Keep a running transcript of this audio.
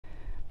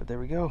But there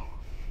we go.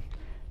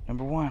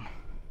 Number one.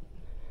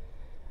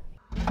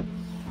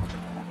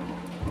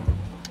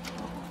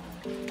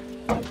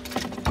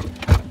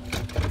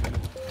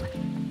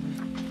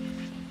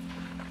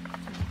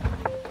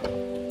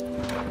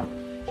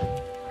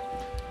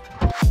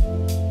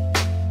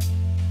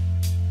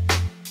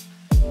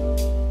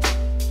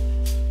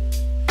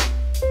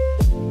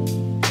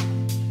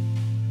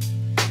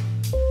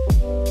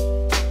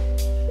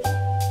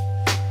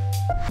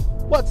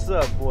 What's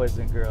up, boys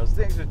and girls?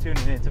 Thanks for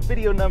tuning in to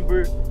video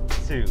number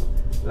 2.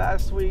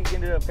 Last week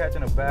ended up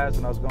catching a bass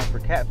when I was going for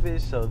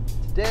catfish, so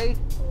today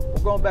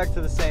we're going back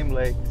to the same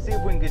lake, see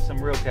if we can get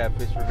some real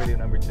catfish for video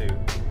number 2.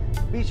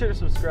 Be sure to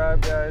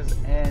subscribe, guys,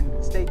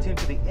 and stay tuned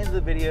to the end of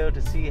the video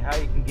to see how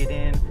you can get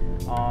in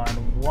on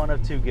one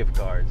of 2 gift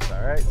cards.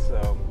 All right,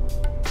 so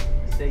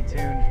stay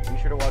tuned. Be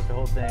sure to watch the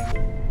whole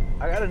thing.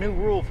 I got a new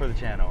rule for the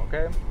channel,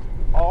 okay?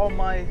 All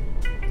my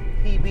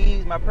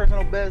PBs, my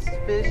personal best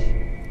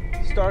fish,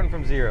 starting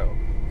from 0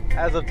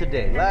 as of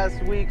today.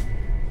 Last week,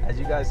 as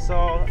you guys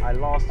saw, I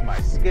lost my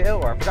scale,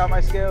 or I forgot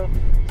my scale,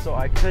 so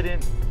I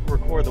couldn't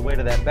record the weight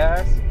of that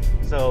bass.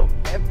 So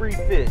every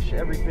fish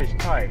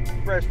type,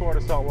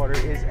 freshwater, saltwater,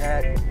 is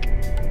at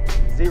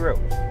 0.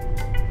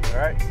 All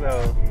right,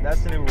 so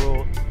that's the new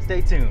rule.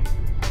 Stay tuned.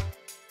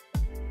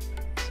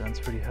 Sun's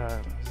pretty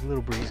hot. There's a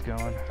little breeze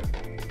going.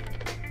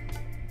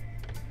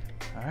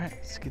 All right,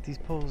 let's get these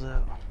poles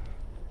out.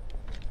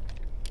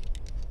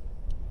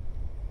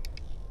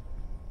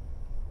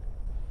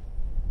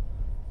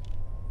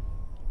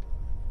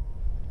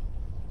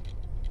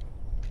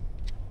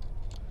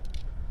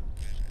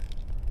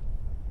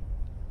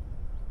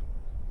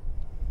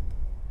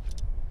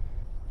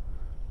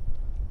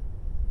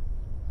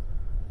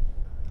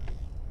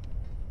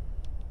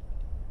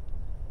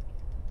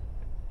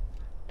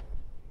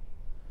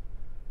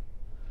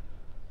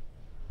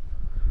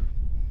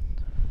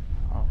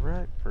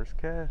 Alright, first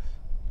cast.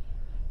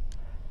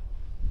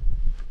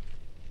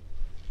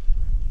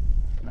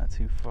 Not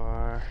too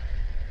far.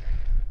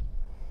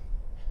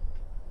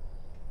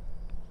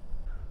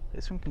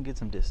 This one can get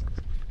some distance.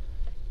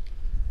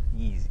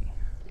 Easy.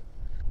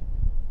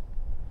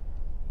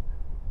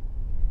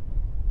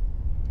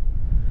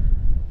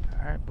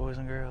 Alright, boys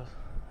and girls,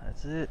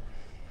 that's it.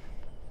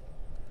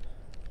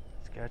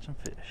 Let's catch some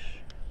fish.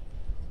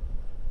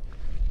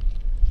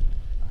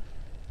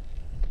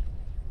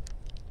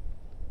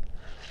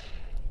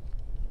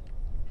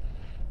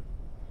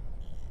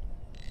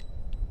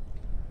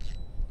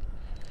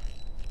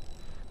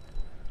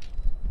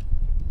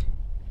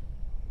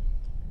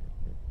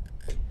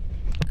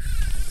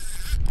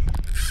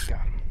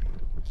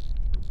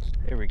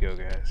 Here we go,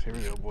 guys. Here we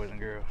go, boys and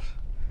girls.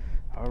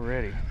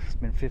 Already, it's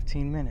been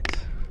 15 minutes.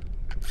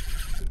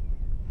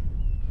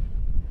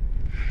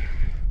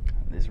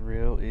 This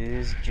reel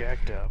is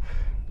jacked up.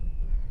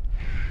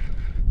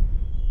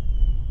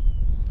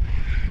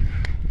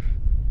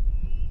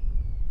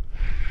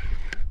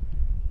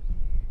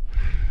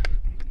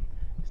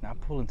 It's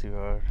not pulling too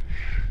hard.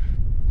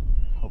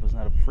 Hope it's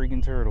not a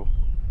freaking turtle.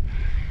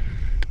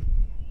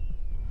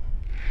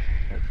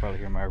 You can probably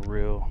hear my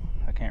reel.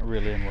 I can't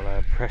reel in while I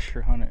have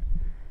pressure on it.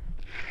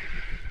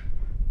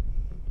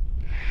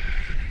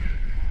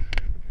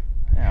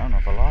 Yeah, I don't know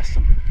if I lost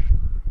him.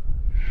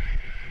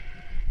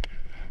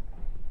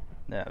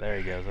 Yeah, there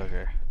he goes.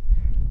 Okay.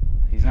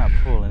 He's not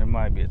pulling. It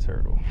might be a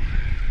turtle.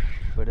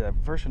 But that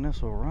first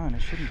initial run,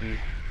 it shouldn't be.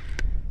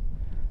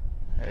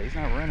 Yeah, he's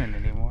not running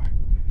anymore.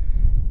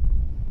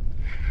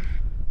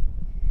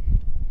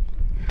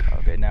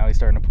 Okay, now he's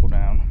starting to pull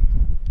down.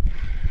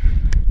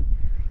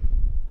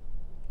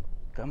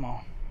 Come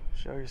on.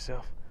 Show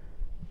yourself.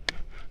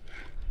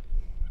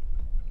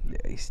 Yeah,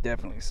 he's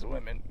definitely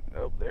swimming.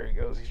 Oh, there he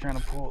goes. He's trying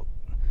to pull.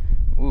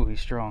 Ooh,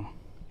 he's strong.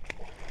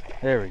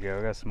 There we go.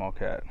 I got a small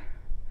cat.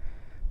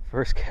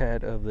 First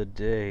cat of the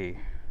day.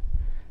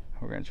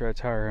 We're going to try to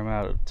tire him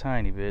out a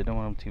tiny bit. Don't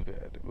want him too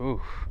bad.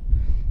 Ooh,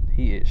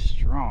 he is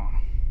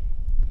strong.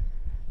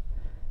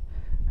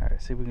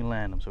 Alright, see if we can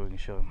land him so we can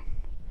show him.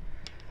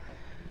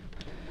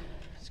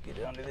 Let's get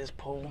under this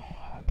pole.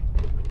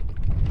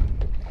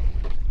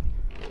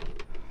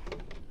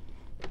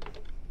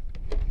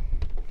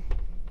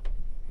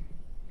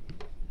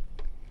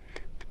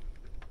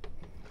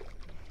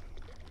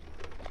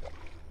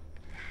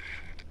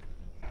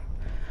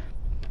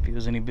 If he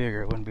was any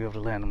bigger, I wouldn't be able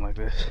to land him like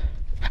this.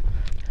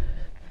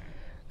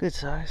 Good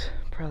size,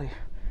 probably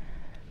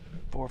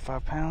 4 or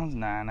 5 pounds.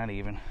 Nah, not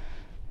even.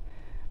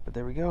 But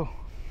there we go.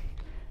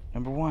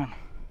 Number 1.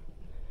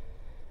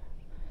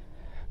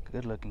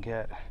 Good looking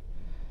cat.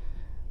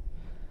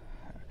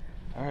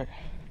 All right.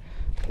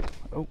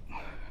 Oh,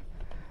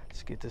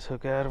 let's get this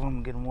hook out of him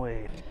and get him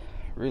weighed.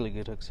 Really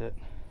good hook set.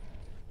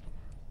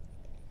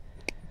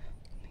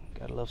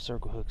 Gotta love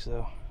circle hooks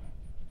though.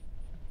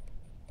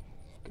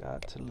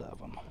 Got to love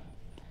them.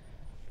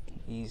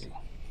 Easy.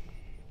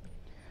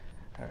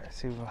 Alright,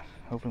 see what,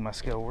 hopefully my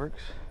scale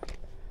works.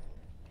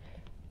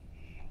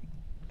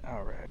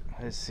 Alright,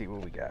 let's see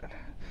what we got.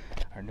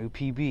 Our new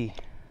PB.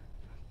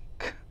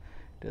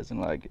 Doesn't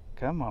like it.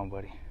 Come on,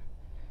 buddy.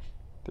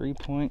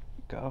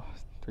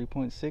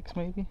 3.6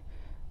 maybe.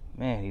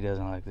 Man, he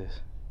doesn't like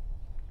this.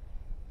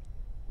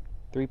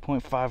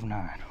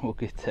 3.59. We'll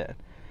get that.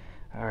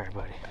 All right,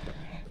 buddy.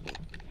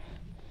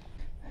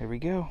 Here we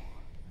go.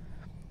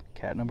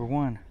 Cat number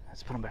 1.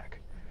 Let's put him back.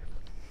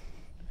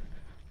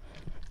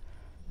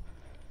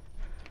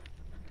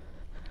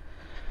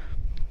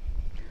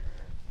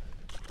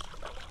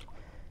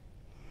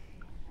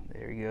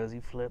 There he goes. He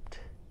flipped.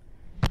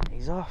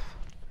 He's off.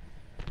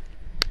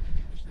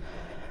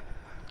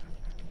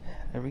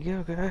 There we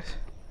go, guys.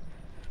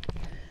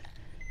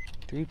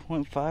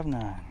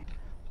 3.59.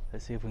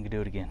 Let's see if we can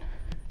do it again.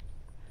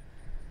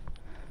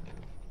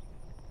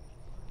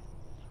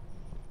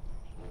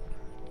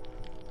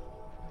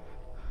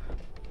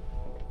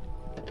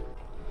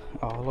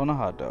 All on a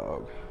hot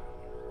dog.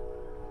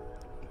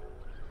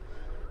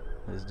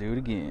 Let's do it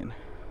again.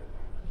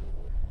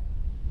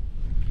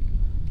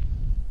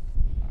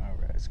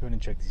 Alright, let's go ahead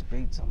and check these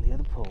baits on the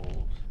other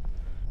poles.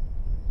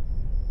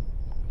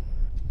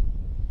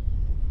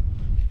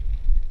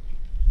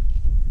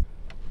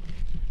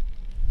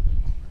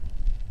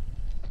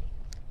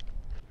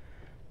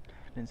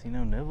 Didn't see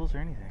no nibbles or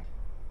anything.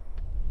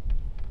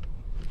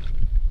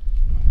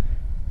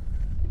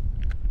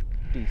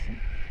 Decent.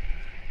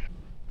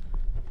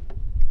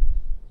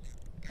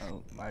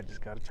 Oh, I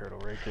just got a turtle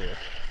right there.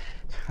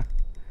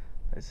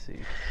 Let's see.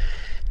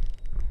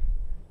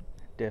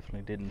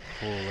 Definitely didn't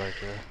pull like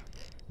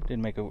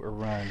didn't make a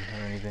run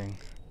or anything.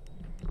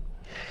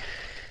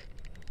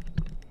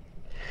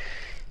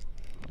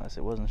 Unless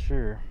it wasn't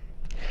sure.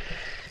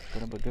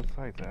 Put up a good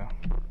fight though.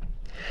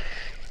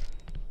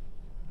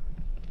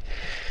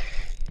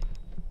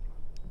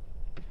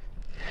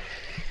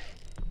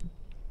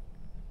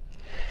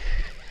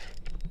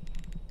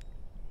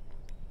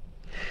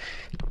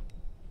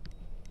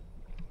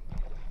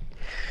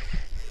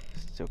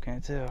 Still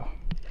can't tell.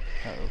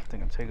 Uh-oh, I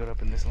think I'm tangled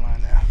up in this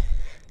line now.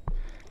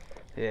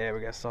 Yeah, we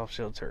got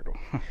soft-shelled turtle.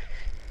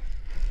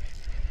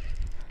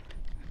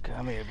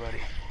 Come here, buddy.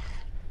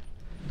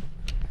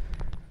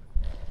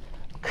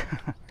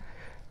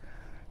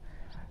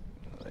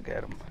 Look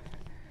at him.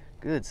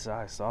 Good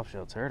size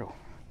soft-shelled turtle.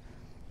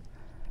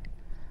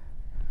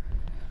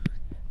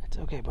 It's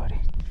okay, buddy.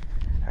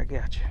 I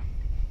got you.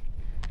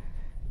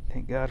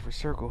 Thank God for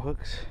circle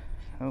hooks.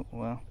 Oh,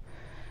 well.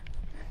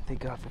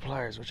 Thank God for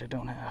pliers, which I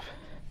don't have.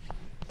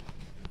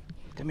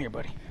 Come here,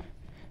 buddy.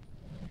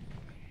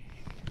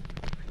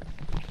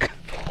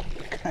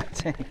 God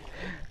dang.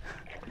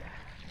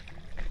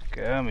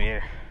 Come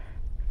here.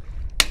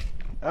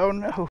 Oh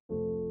no.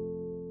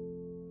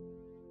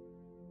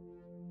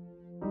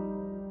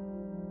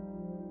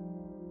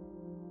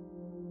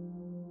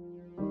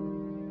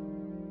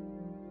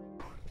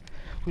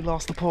 We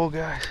lost the pole,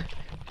 guys.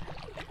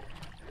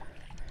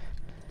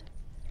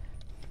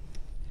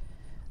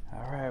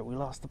 Alright, we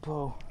lost the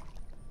pole.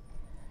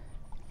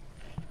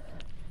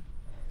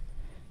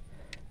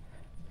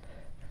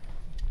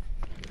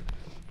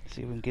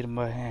 See if we can get him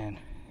by hand.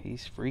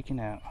 He's freaking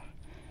out.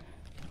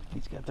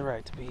 He's got the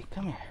right to be.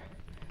 Come here.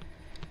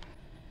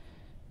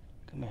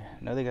 Come here.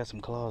 I know they got some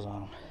claws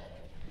on him.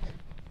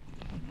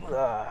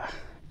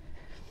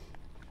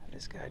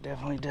 This guy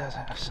definitely does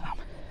have some.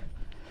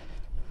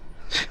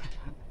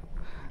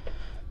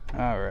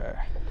 Alright.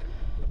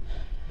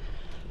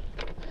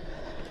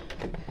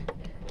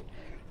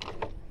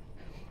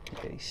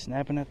 Okay, he's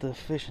snapping at the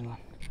fishing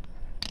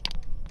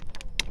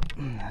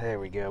line. There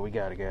we go. We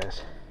got it,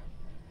 guys.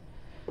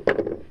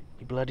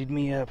 He bloodied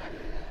me up.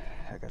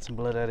 I got some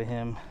blood out of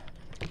him.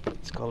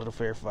 Let's call it a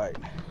fair fight.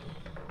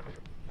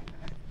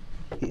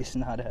 He's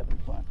not having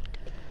fun.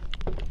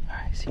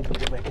 Alright, see if we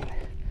get back in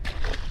there.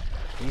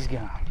 He's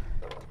gone.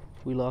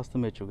 We lost the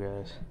Mitchell,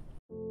 guys.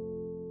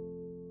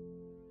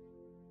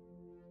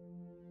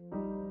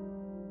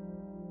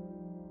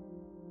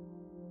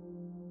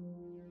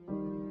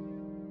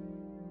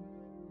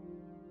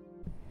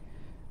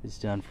 It's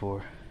done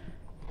for.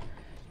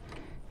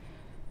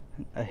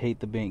 I hate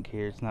the bank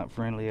here. It's not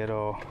friendly at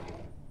all.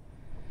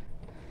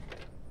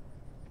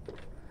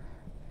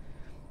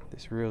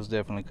 This reel's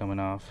definitely coming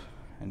off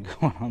and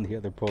going on the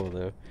other pole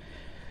though.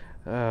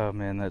 Oh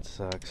man, that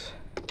sucks.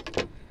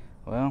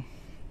 Well,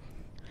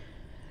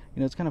 you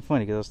know, it's kind of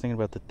funny because I was thinking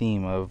about the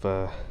theme of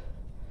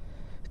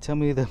tell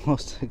me the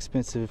most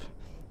expensive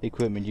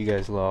equipment you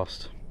guys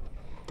lost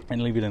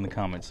and leave it in the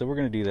comments. So we're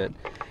gonna do that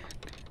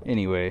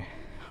anyway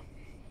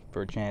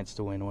for a chance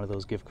to win one of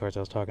those gift cards I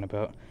was talking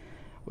about.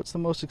 What's the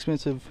most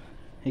expensive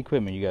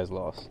equipment you guys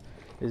lost?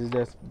 This is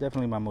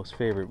definitely my most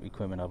favorite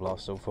equipment I've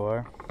lost so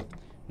far.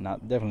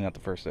 Definitely not the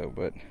first though,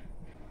 but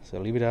so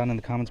leave it down in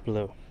the comments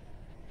below.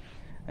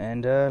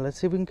 And let's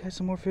see if we can catch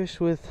some more fish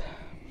with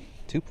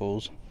 2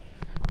 poles.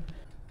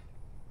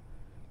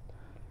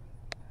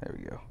 There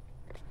we go.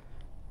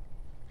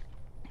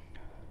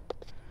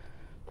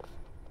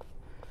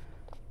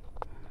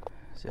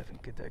 See if I can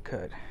get that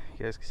cut.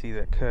 You guys can see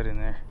that cut in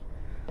there.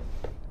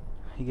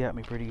 He got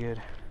me pretty good.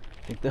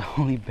 I think the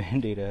only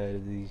band-aid I had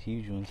is these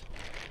huge ones.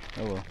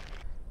 Oh well.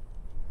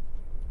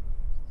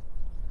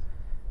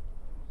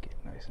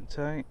 Get nice and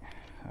tight.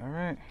 All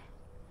right.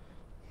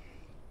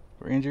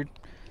 We're injured,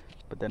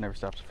 but that never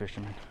stops a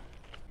fisherman.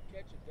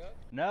 Catch a duck?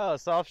 No, a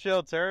soft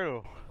shell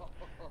turtle.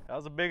 That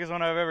was the biggest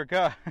one I've ever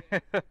caught.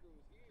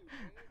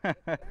 Yep.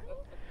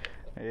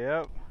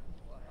 Wow.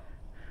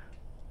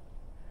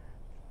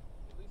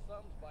 At least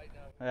something's biting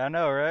out. I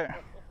know, right?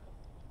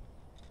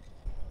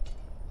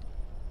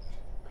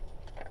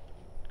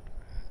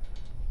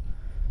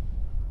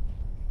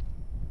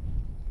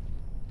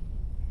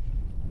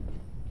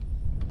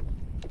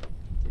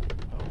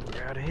 Oh, we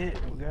got a hit.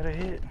 We got a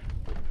hit.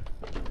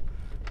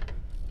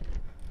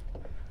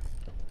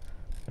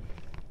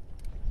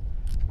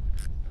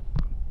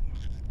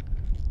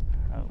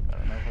 Oh, I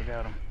don't know if I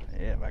got him.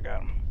 Yep, I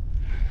got him.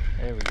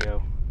 There we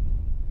go.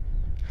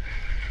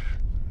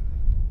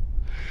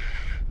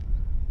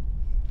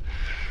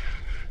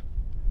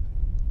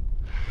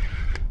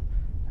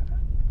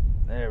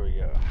 There we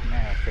go.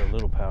 Now I feel a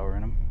little power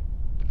in him.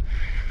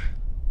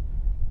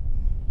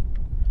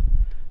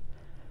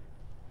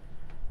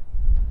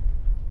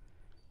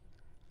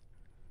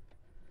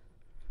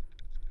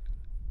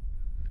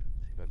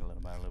 See if I can let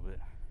him out a little bit.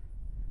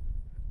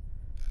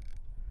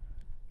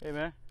 Hey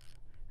man,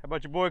 how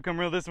about your boy come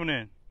reel this one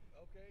in?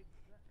 Okay.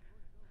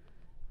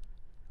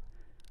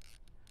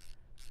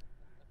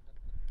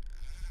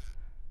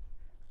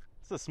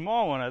 It's a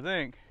small one, I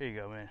think. Here you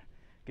go, man.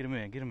 Get him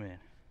in, get him in.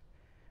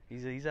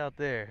 He's out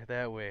there,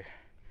 that way.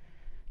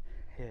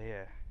 Yeah,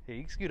 yeah. Here,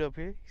 you can scoot up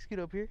here. You can scoot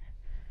up here.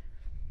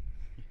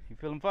 You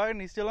feel him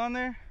fighting? He's still on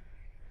there?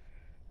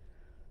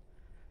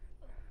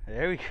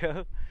 There we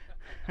go.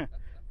 I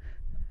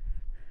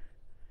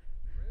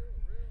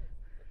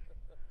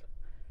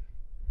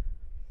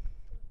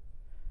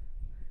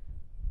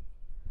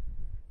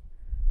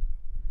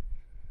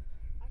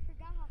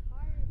forgot how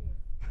hard it is.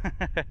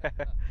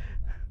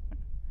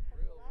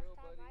 Real, Last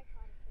time buddy. I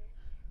caught a fish.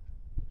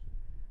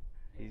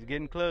 He's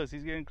getting close.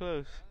 He's getting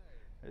close.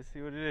 Let's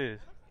see what it is.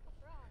 It looks like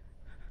a frog.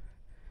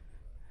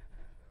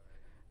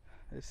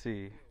 Let's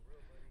see.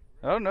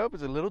 Oh, nope.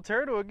 It's a little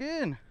turtle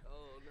again.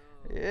 Oh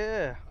no.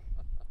 Yeah.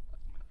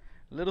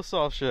 Little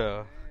soft shell.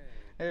 Man.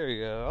 There we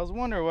go. I was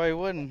wondering why he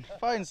wasn't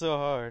fighting so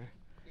hard.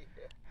 Yeah.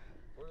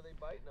 What are they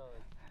biting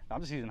on? I'm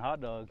just using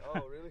hot dog.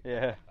 Oh, really?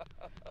 Yeah.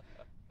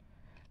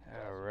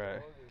 That's All right.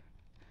 wrong.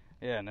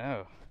 Yeah,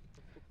 no.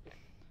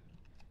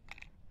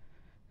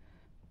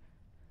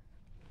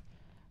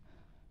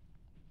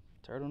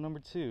 Turtle number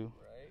 2.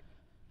 Right?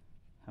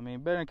 I mean,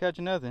 better than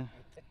catching nothing.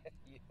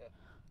 Yeah.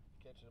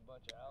 Catching a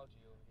bunch of algae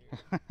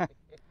over here.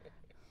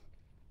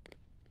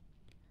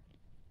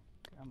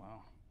 Come on.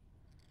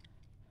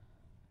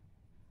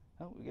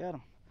 Oh, we got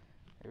him.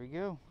 There we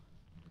go.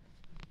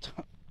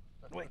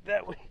 Wait,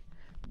 that way.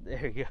 There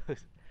he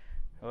goes.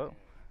 Oh.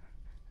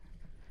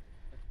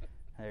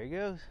 There he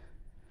goes.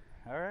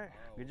 All right.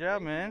 Wow, Good job,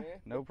 thank you, man.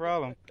 man. No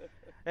problem.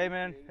 Hey,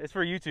 man, it's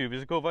for YouTube.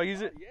 Is it cool if I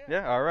use it?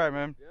 Yeah. Yeah? All right,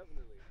 man.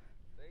 Definitely.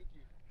 Thank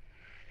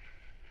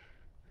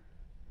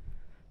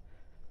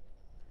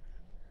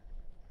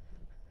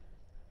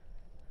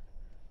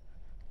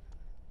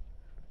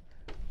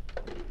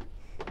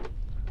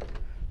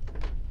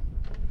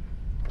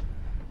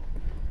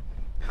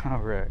you. All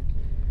right.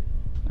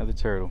 Another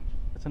turtle.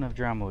 That's enough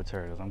drama with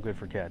turtles. I'm good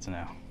for cats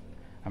now.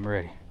 I'm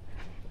ready.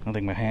 I don't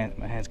think my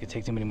hands could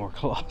take too many more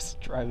claws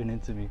driving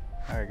into me.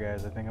 All right,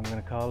 guys, I think I'm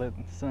gonna call it.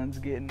 The sun's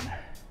getting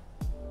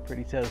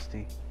pretty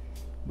toasty.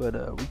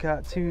 But we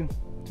caught 2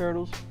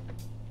 turtles,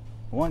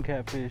 1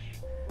 catfish,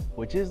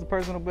 which is the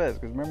personal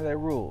best, because remember that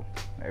rule.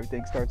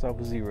 Everything starts off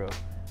with 0.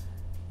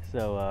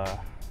 So,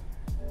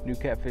 new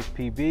catfish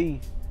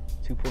PB,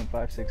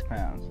 2.56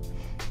 pounds.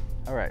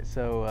 All right,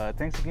 so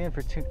thanks again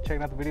for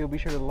checking out the video. Be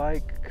sure to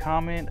like,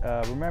 comment.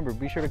 Remember,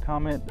 be sure to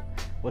comment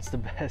what's the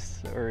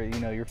best or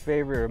your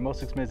favorite or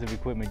most expensive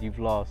equipment you've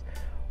lost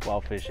while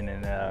fishing.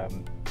 And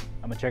I'm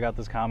gonna check out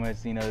those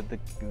comments. The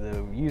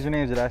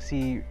usernames that I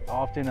see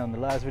often on the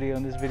last video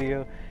and this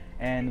video,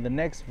 and the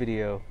next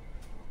video.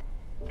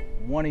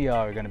 One of y'all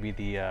are gonna be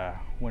the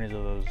winners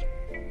of those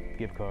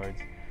gift cards.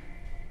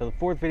 For the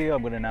 4th video,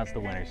 I'm gonna announce the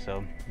winners.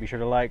 So be sure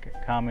to like,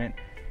 comment,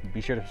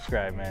 be sure to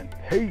subscribe, man.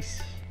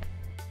 Peace.